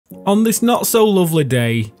On this not so lovely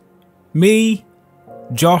day, me,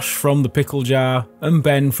 Josh from the Pickle Jar and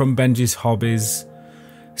Ben from Benji's Hobbies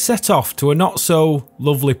set off to a not so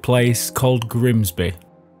lovely place called Grimsby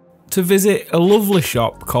to visit a lovely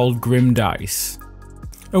shop called Grim Dice,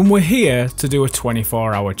 and we're here to do a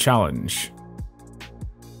 24-hour challenge.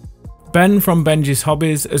 Ben from Benji's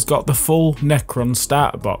Hobbies has got the full Necron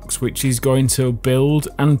starter box, which he's going to build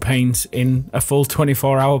and paint in a full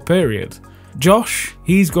 24-hour period. Josh,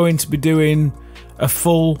 he's going to be doing a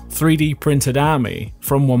full 3D printed army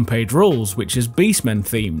from One Page Rules, which is Beastmen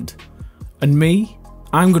themed. And me,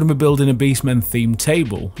 I'm going to be building a Beastmen themed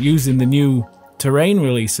table using the new terrain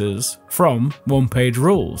releases from One Page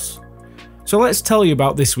Rules. So let's tell you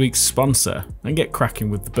about this week's sponsor and get cracking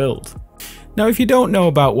with the build. Now, if you don't know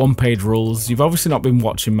about One Page Rules, you've obviously not been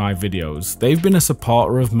watching my videos. They've been a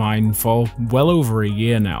supporter of mine for well over a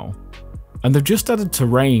year now, and they've just added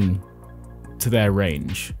terrain to their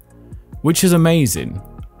range, which is amazing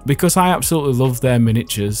because I absolutely love their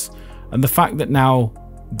miniatures, and the fact that now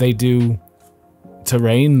they do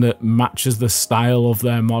terrain that matches the style of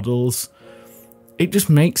their models, it just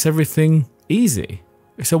makes everything easy.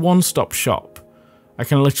 It's a one-stop shop. I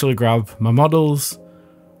can literally grab my models,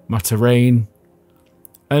 my terrain,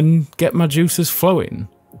 and get my juices flowing.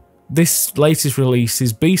 This latest release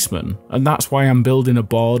is Beastmen, and that's why I'm building a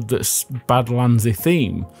board that's Badlandsy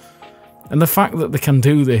theme. And the fact that they can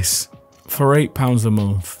do this for £8 a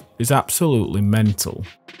month is absolutely mental.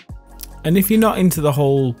 And if you're not into the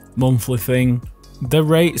whole monthly thing, the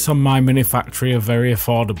rates on my mini factory are very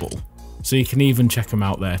affordable, so you can even check them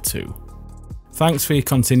out there too. Thanks for your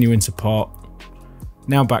continuing support.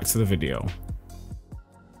 Now back to the video.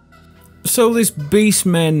 So this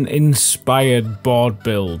Beastmen inspired board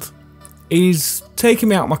build is taking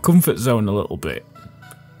me out of my comfort zone a little bit,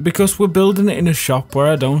 because we're building it in a shop where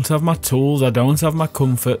I don't have my tools, I don't have my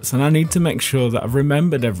comforts, and I need to make sure that I've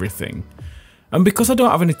remembered everything. And because I don't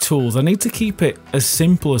have any tools, I need to keep it as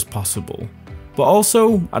simple as possible. But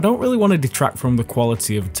also, I don't really want to detract from the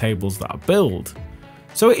quality of tables that I build.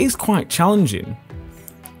 So it is quite challenging.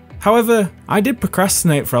 However, I did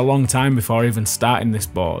procrastinate for a long time before even starting this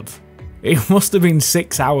board. It must have been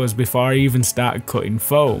 6 hours before I even started cutting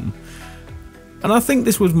foam. And I think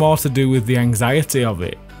this was more to do with the anxiety of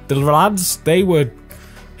it. The lads, they were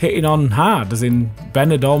hitting on hard, as in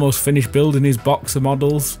Ben had almost finished building his box of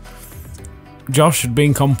models. Josh had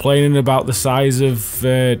been complaining about the size of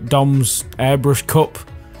Dom's airbrush cup,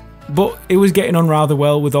 but it was getting on rather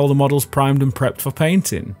well with all the models primed and prepped for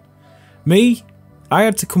painting. Me, I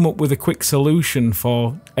had to come up with a quick solution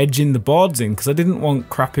for edging the boards in because I didn't want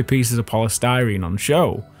crappy pieces of polystyrene on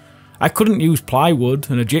show. I couldn't use plywood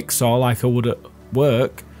and a jigsaw like I would at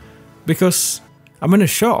work because I'm in a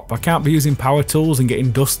shop. I can't be using power tools and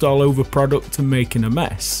getting dust all over product and making a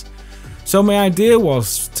mess. So my idea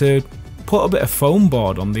was to put a bit of foam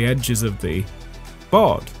board on the edges of the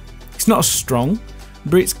board. It's not as strong,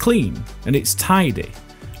 but it's clean and it's tidy.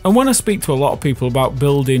 And when I speak to a lot of people about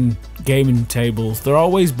building gaming tables, they're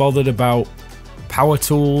always bothered about power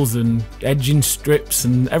tools and edging strips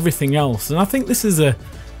and everything else. And I think this is a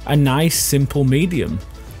nice simple medium.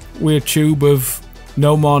 We're a tube of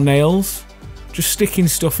no more nails, just sticking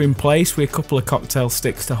stuff in place with a couple of cocktail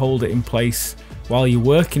sticks to hold it in place while you're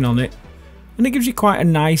working on it. And it gives you quite a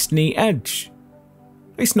nice, neat edge.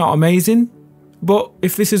 It's not amazing, but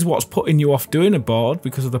if this is what's putting you off doing a board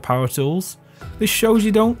because of the power tools, this shows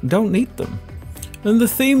you don't need them. And the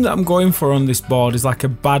theme that I'm going for on this board is like a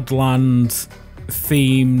Badlands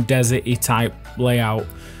theme, deserty type layout.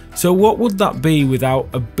 So what would that be without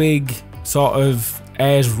a big sort of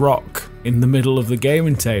Ayers rock in the middle of the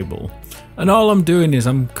gaming table? And all I'm doing is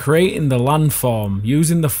I'm creating the landform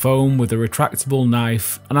using the foam with a retractable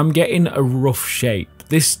knife, and I'm getting a rough shape.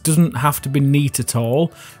 This doesn't have to be neat at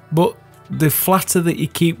all, but the flatter that you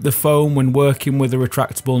keep the foam when working with a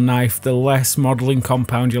retractable knife, the less modelling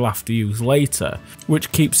compound you'll have to use later,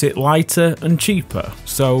 which keeps it lighter and cheaper,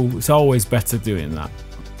 so it's always better doing that.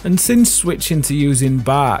 And since switching to using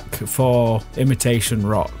bark for imitation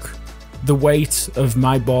rock, the weight of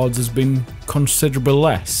my boards has been considerably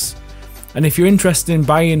less. And if you're interested in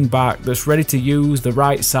buying bark that's ready to use, the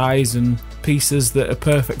right size and pieces that are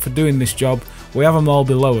perfect for doing this job, we have them all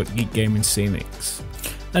below at Geekgaming Scenics.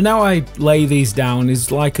 And now I lay these down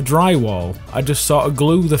is like a drywall. I just sort of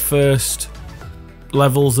glue the first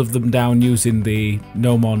levels of them down using the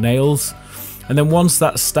no more nails, and then once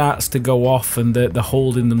that starts to go off and they're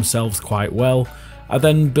holding themselves quite well, I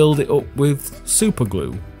then build it up with super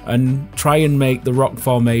glue and try and make the rock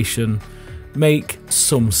formation make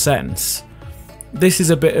some sense. This is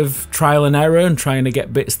a bit of trial and error and trying to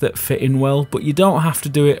get bits that fit in well, but you don't have to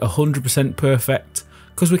do it 100% perfect,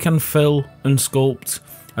 because we can fill and sculpt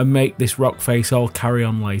and make this rock face all carry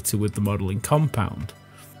on later with the modelling compound.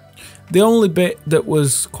 The only bit that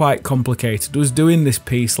was quite complicated was doing this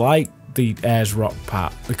piece like the Ayers Rock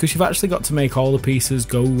part, because you've actually got to make all the pieces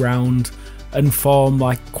go round and form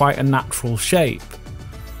like quite a natural shape.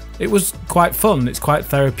 It was quite fun, it's quite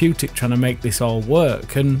therapeutic trying to make this all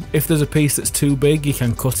work, and if there's a piece that's too big you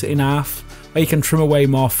can cut it in half, or you can trim away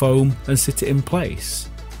more foam and sit it in place.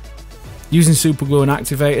 Using super glue and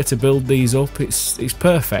activator to build these up, it's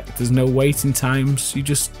perfect, there's no waiting times, you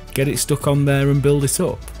just get it stuck on there and build it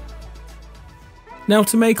up. Now,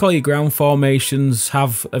 to make all your ground formations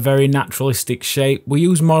have a very naturalistic shape, we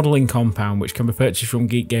use modelling compound, which can be purchased from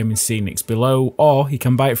Geekgaming Scenics below, or you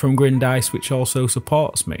can buy it from Grin Dice, which also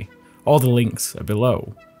supports me. All the links are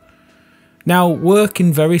below. Now, work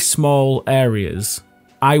in very small areas.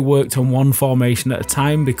 I worked on one formation at a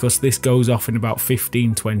time because this goes off in about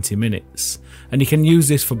 15-20 minutes. And you can use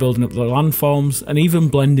this for building up the landforms and even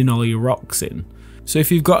blending all your rocks in. So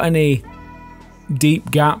if you've got any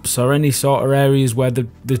deep gaps or any sort of areas where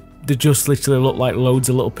they just literally look like loads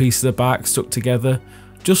of little pieces of bark stuck together,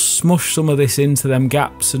 just smush some of this into them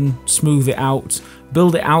gaps and smooth it out,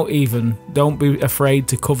 build it out even. Don't be afraid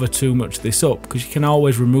to cover too much of this up, because you can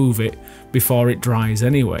always remove it before it dries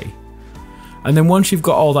anyway. And then once you've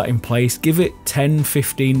got all that in place, give it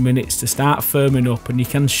 10-15 minutes to start firming up, and you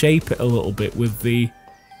can shape it a little bit with the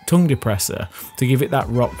tongue depressor to give it that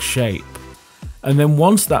rock shape. And then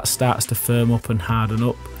once that starts to firm up and harden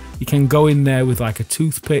up, you can go in there with like a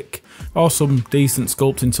toothpick or some decent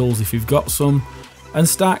sculpting tools if you've got some, and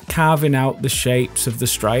start carving out the shapes of the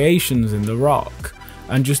striations in the rock,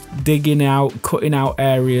 and just digging out, cutting out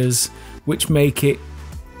areas which make it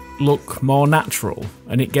look more natural,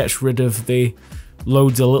 and it gets rid of the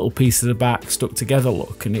loads of little pieces of bark stuck together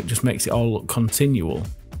look, and it just makes it all look continual.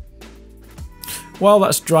 While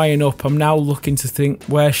that's drying up, I'm now looking to think,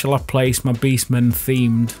 where shall I place my Beastmen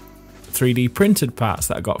themed 3D printed parts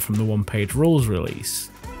that I got from the one-page rules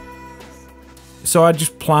release. So I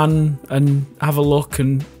just plan and have a look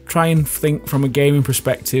and try and think from a gaming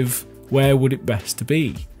perspective, where would it best to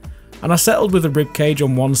be? And I settled with a ribcage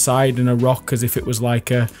on one side and a rock as if it was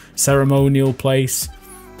like a ceremonial place.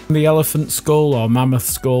 The elephant skull or mammoth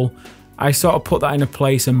skull, I sort of put that in a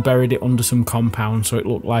place and buried it under some compound so it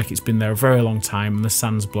looked like it's been there a very long time and the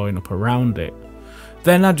sand's blowing up around it.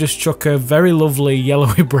 Then I just chuck a very lovely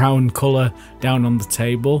yellowy brown colour down on the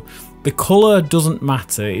table. The colour doesn't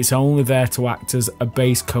matter, it's only there to act as a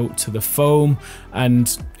base coat to the foam,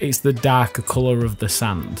 and it's the darker colour of the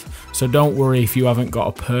sand. So don't worry if you haven't got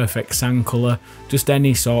a perfect sand colour, just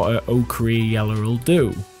any sort of ochre yellow will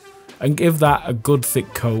do. And give that a good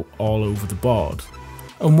thick coat all over the board.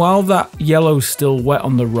 And while that yellow's still wet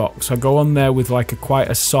on the rocks, I go on there with like quite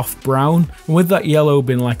a soft brown. And with that yellow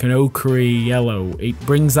being like an ochre yellow, it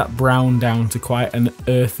brings that brown down to quite an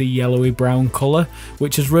earthy yellowy brown colour,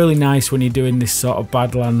 which is really nice when you're doing this sort of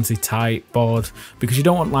Badlandsy type board, because you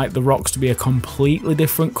don't want like the rocks to be a completely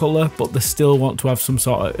different colour, but they still want to have some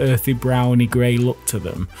sort of earthy browny grey look to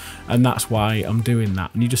them. And that's why I'm doing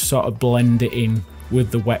that. And you just sort of blend it in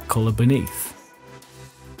with the wet colour beneath.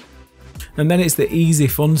 And then it's the easy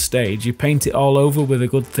fun stage. You paint it all over with a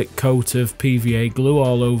good thick coat of PVA glue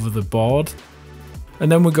all over the board. And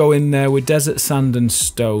then we go in there with desert sand and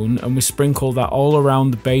stone, and we sprinkle that all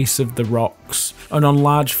around the base of the rocks and on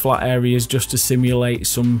large flat areas just to simulate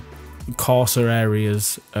some coarser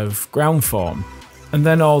areas of ground form. And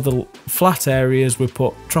then all the flat areas we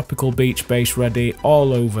put tropical beach base ready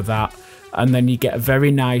all over that, and then you get a very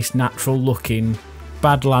nice natural looking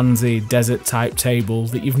Badlandsy desert type table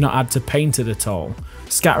that you've not had to paint it at all.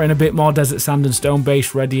 Scattering a bit more desert sand and stone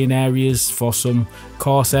base ready in areas for some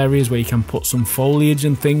coarse areas where you can put some foliage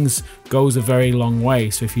and things goes a very long way.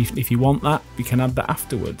 So if you want that, you can add that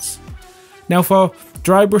afterwards. Now for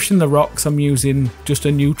dry brushing the rocks, I'm using just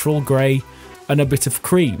a neutral grey and a bit of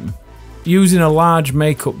cream. Using a large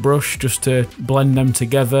makeup brush just to blend them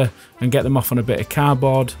together and get them off on a bit of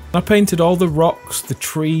cardboard. I painted all the rocks, the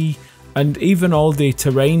tree, and even all the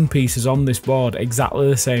terrain pieces on this board exactly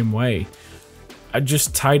the same way. I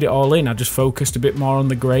just tied it all in. I just focused a bit more on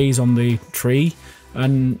the greys on the tree,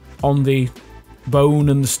 and on the bone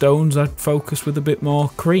and the stones I focused with a bit more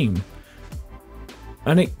cream.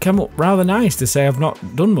 And it came up rather nice to say I've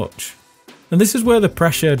not done much. And this is where the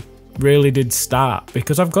pressure really did start,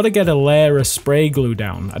 because I've got to get a layer of spray glue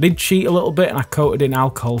down. I did cheat a little bit and I coated in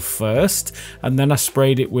alcohol first, and then I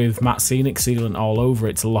sprayed it with matte Scenic sealant all over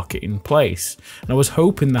it to lock it in place. And I was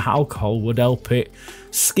hoping the alcohol would help it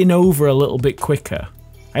skin over a little bit quicker.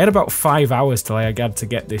 I had about 5 hours till I had to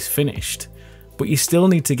get this finished, but you still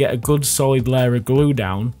need to get a good solid layer of glue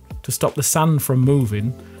down to stop the sand from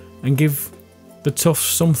moving and give the tufts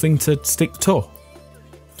something to stick to.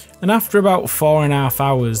 And after about 4.5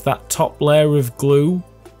 hours, that top layer of glue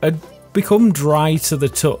had become dry to the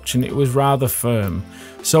touch and it was rather firm.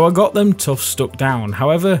 So I got them tufts stuck down.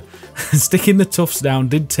 However, sticking the tufts down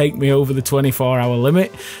did take me over the 24-hour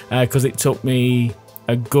limit, because it took me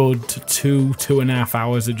a good 2.5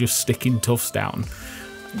 hours of just sticking tufts down.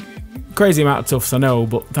 Crazy amount of tufts, I know,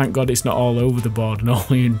 but thank God it's not all over the board and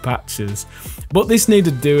only in patches. But this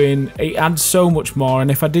needed doing. It adds so much more,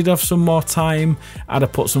 and if I did have some more time, I'd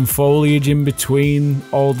have put some foliage in between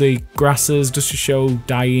all the grasses just to show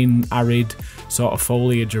dying, arid sort of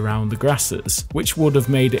foliage around the grasses, which would have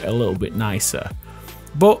made it a little bit nicer.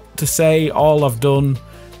 But to say all I've done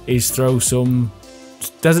is throw some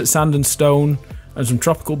desert sand and stone and some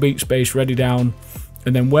tropical beach base ready down,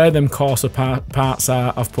 and then where them coarser parts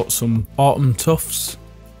are, I've put some autumn tufts.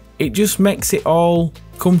 It just makes it all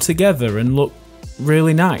come together and look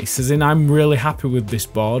really nice, as in I'm really happy with this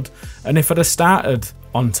board, and if I'd have started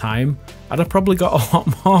on time, I'd have probably got a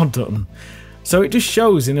lot more done. So it just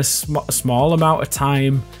shows in a small amount of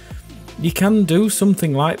time, you can do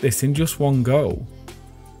something like this in just one go.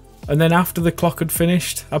 And then after the clock had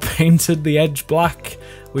finished, I painted the edge black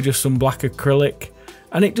with just some black acrylic,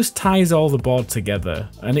 and it just ties all the board together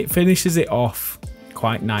and it finishes it off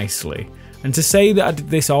quite nicely. And to say that I did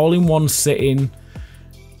this all in one sitting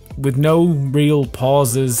with no real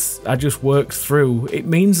pauses, I just worked through, it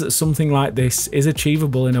means that something like this is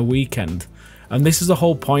achievable in a weekend. And this is the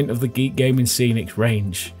whole point of the Geekgaming Scenics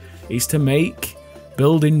range, is to make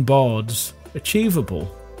building boards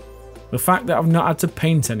achievable. The fact that I've not had to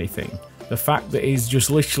paint anything, the fact that it's just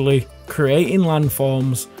literally creating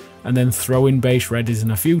landforms and then throwing base readies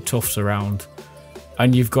and a few tufts around,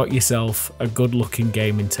 and you've got yourself a good looking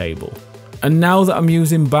gaming table. And now that I'm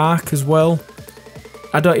using bark as well,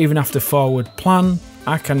 I don't even have to forward plan,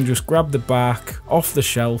 I can just grab the bark off the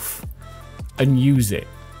shelf and use it.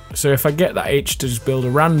 So if I get that itch to just build a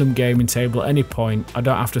random gaming table at any point, I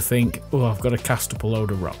don't have to think, oh, I've got to cast up a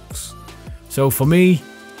load of rocks. So for me,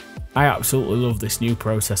 I absolutely love this new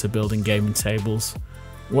process of building gaming tables.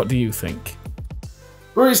 What do you think?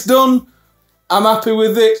 Well, it's done. I'm happy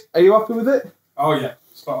with it. Are you happy with it? Oh yeah,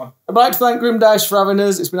 spot on. I'd like to thank Grim Dice for having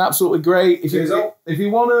us. It's been absolutely great. If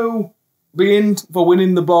you want to be in for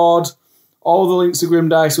winning the board, all the links to Grim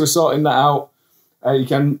Dice, we're sorting that out. You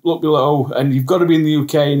can look below, and you've got to be in the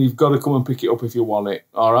UK and you've got to come and pick it up if you want it,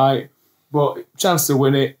 all right? But chance to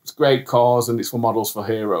win it, it's a great cause, and it's for Models for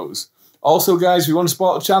Heroes. Also, guys, if you want to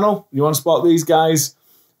support the channel, you want to support these guys,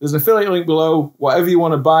 there's an affiliate link below. Whatever you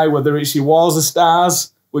want to buy, whether it's your Wars of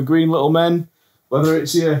Stars with green little men, whether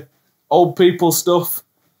it's your old people stuff,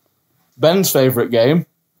 Ben's favourite game,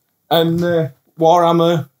 and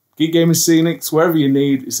Warhammer, Geekgaming Scenics, wherever you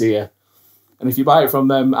need, it's here. And if you buy it from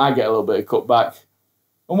them, I get a little bit of cutback,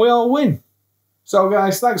 and we all win. So,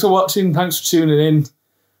 guys, thanks for watching, thanks for tuning in, and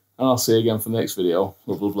I'll see you again for the next video.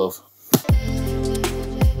 Love, love, love.